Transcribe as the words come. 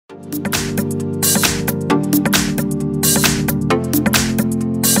I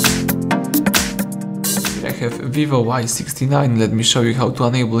have VIVO Y69. Let me show you how to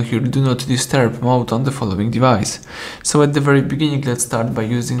enable here Do Not Disturb mode on the following device. So at the very beginning, let's start by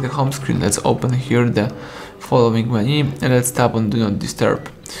using the home screen. Let's open here the following menu and let's tap on Do Not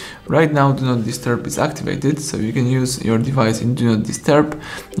Disturb. Right now Do Not Disturb is activated, so you can use your device in Do Not Disturb.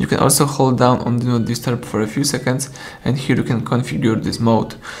 You can also hold down on Do Not Disturb for a few seconds, and here you can configure this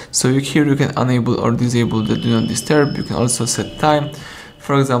mode. So here you can enable or disable the Do Not Disturb. You can also set time.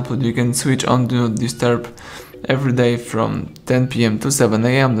 For example, you can switch on Do Not Disturb every day from 10 PM to 7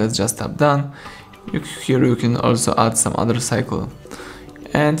 AM. Let's just tap done. Here you can also add some other cycle.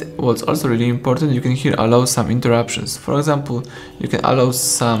 And what's also really important, you can here allow some interruptions. For example, you can allow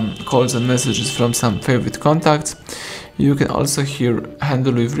some calls and messages from some favorite contacts. You can also here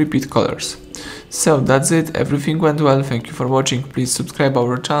handle with repeat callers. So that's it, everything went well, thank you for watching. Please subscribe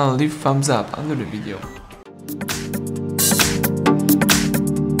our channel, leave thumbs up under the video.